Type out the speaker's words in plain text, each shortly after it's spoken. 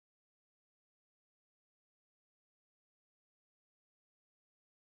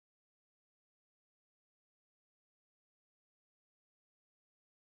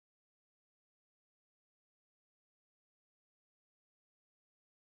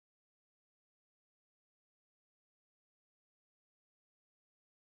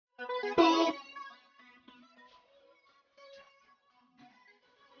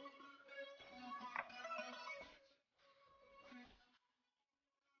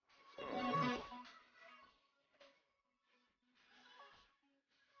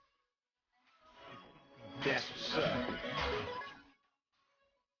That's what's up.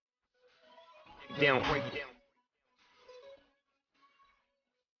 Down, break it down.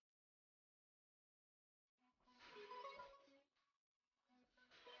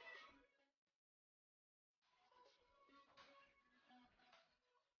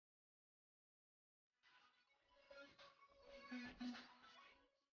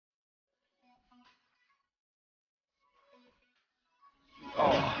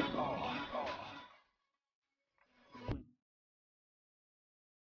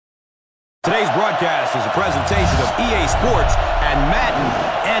 Today's broadcast is a presentation of EA Sports and Madden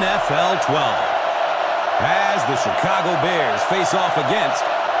NFL 12. As the Chicago Bears face off against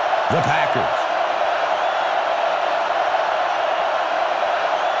the Packers.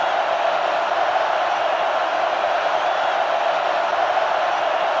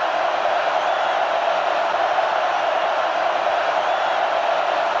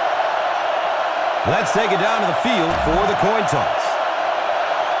 Let's take it down to the field for the coin toss.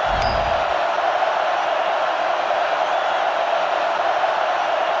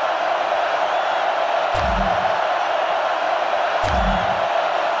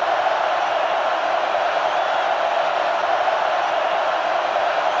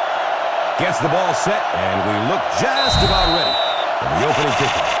 Gets the ball set, and we look just about ready for the opening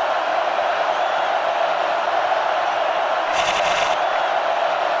kickoff.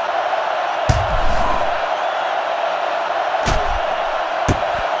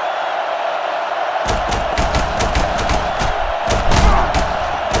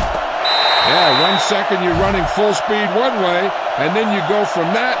 Yeah, 1 second you're running full speed one way, and then you go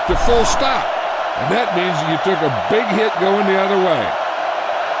from that to full stop. And that means you took a big hit going the other way.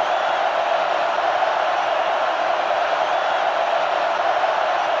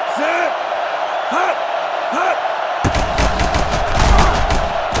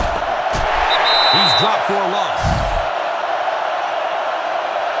 Dropped for a loss.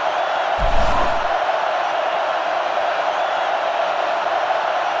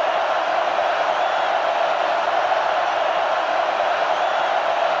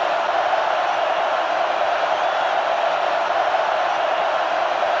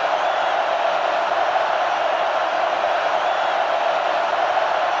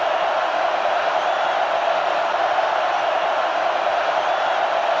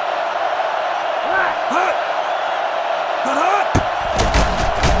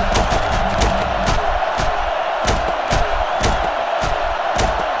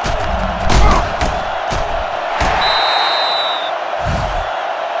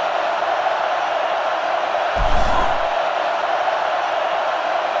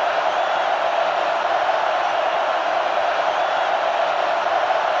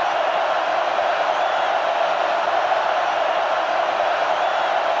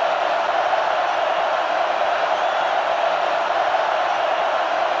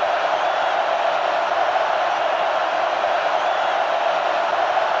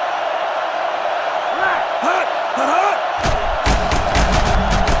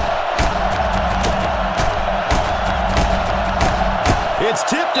 It's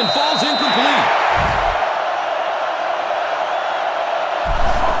tipped and falls incomplete.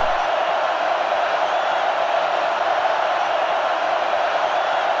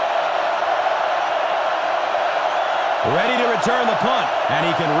 Ready to return the punt, and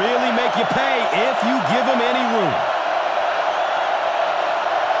he can really make you pay if you give him any room.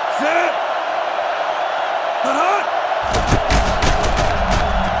 Set. Hut.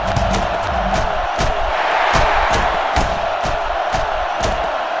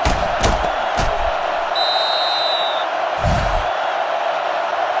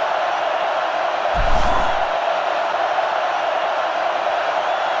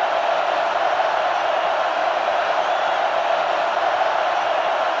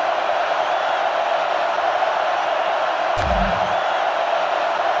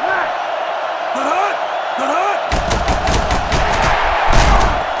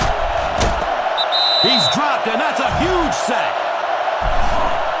 He's dropped, and that's a huge sack.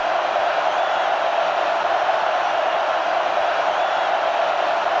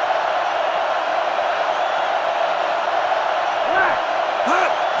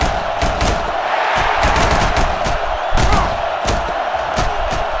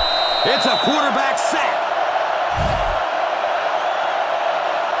 It's a quarterback sack.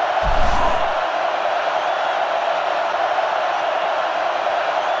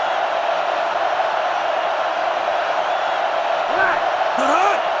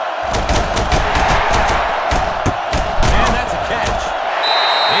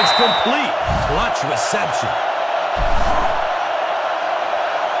 complete. Clutch reception.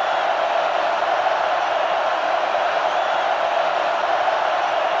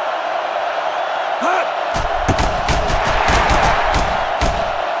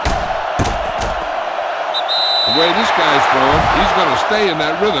 The way this guy's throwing, he's going to stay in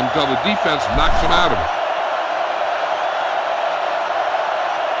that rhythm until the defense knocks him out of it.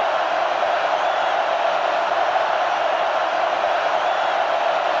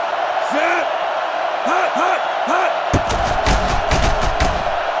 Set. Hut, hut, hut.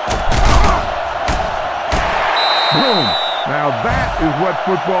 Boom. Now that is what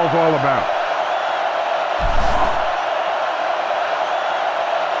football's all about.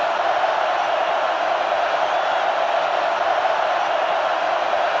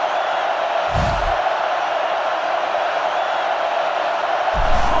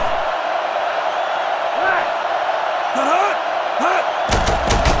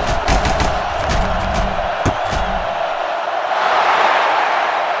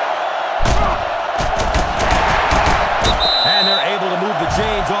 And they're able to move the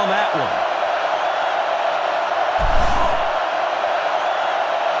chains on that one.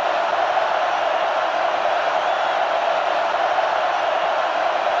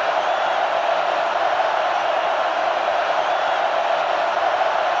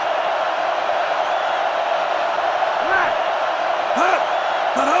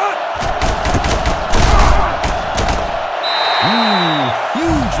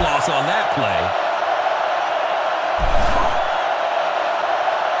 Huge loss on that play.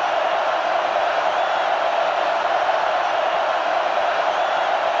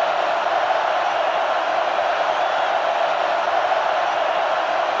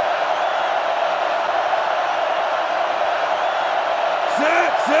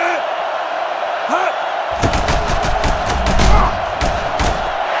 Set. Hut.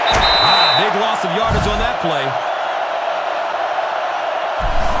 Big loss of yardage on that play.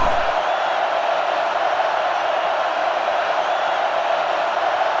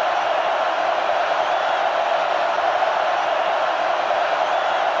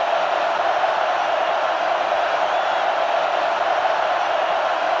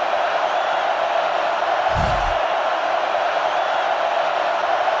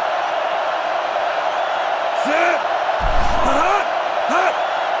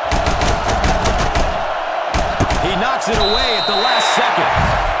 He knocks it away at the last second.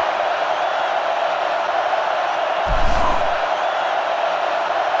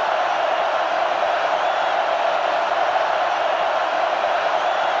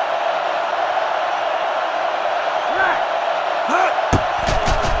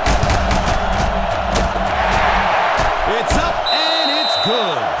 It's up and it's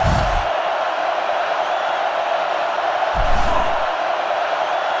good.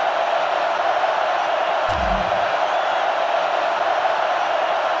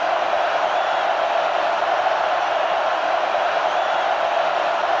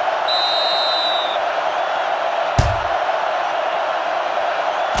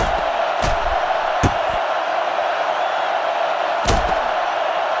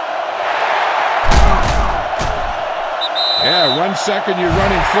 Yeah, 1 second you're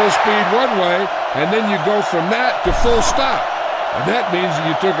running full speed one way, and then you go from that to full stop. And that means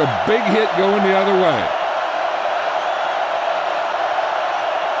you took a big hit going the other way.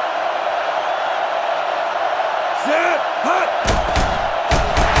 Set. Hut.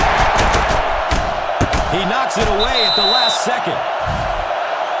 He knocks it away at the last second.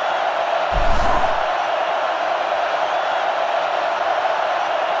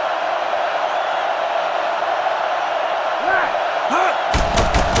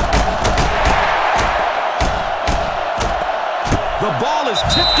 The ball is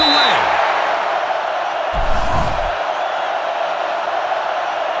tipped away.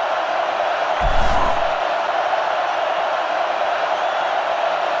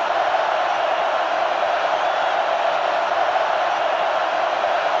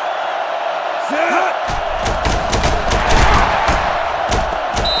 Set.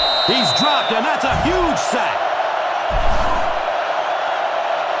 He's dropped, and that's a huge sack.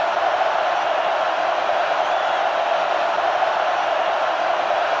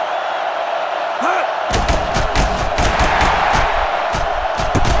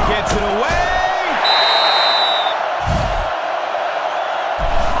 Gets it away.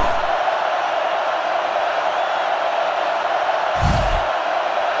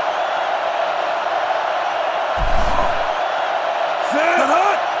 Set.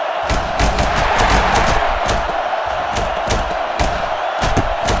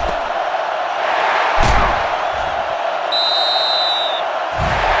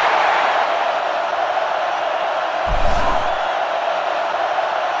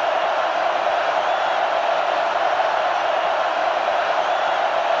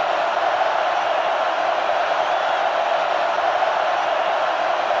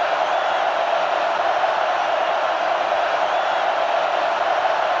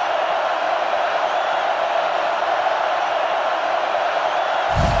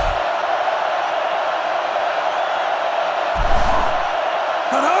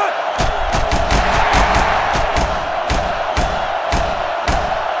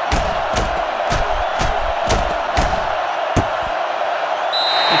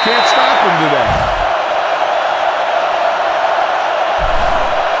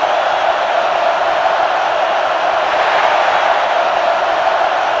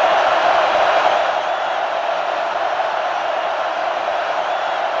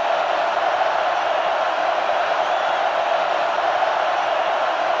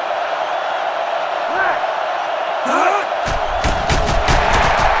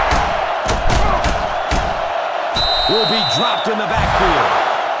 will be dropped in the backfield.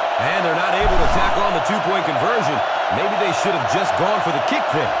 And they're not able to tack on the two-point conversion. Maybe they should have just gone for the kick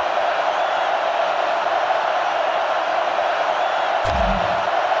there.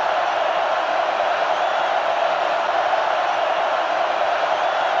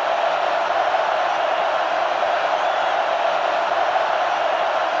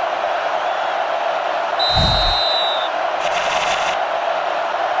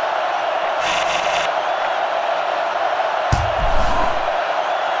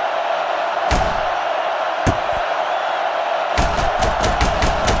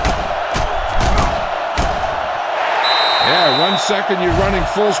 Yeah, 1 second you're running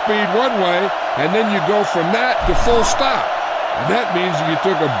full speed one way, and then you go from that to full stop. And that means you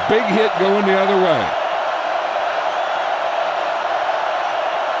took a big hit going the other way.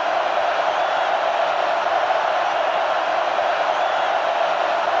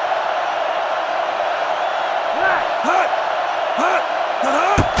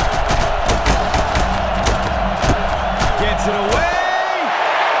 Gets it away.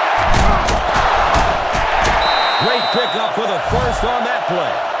 Great pickup for the first on that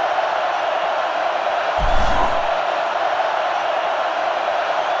play.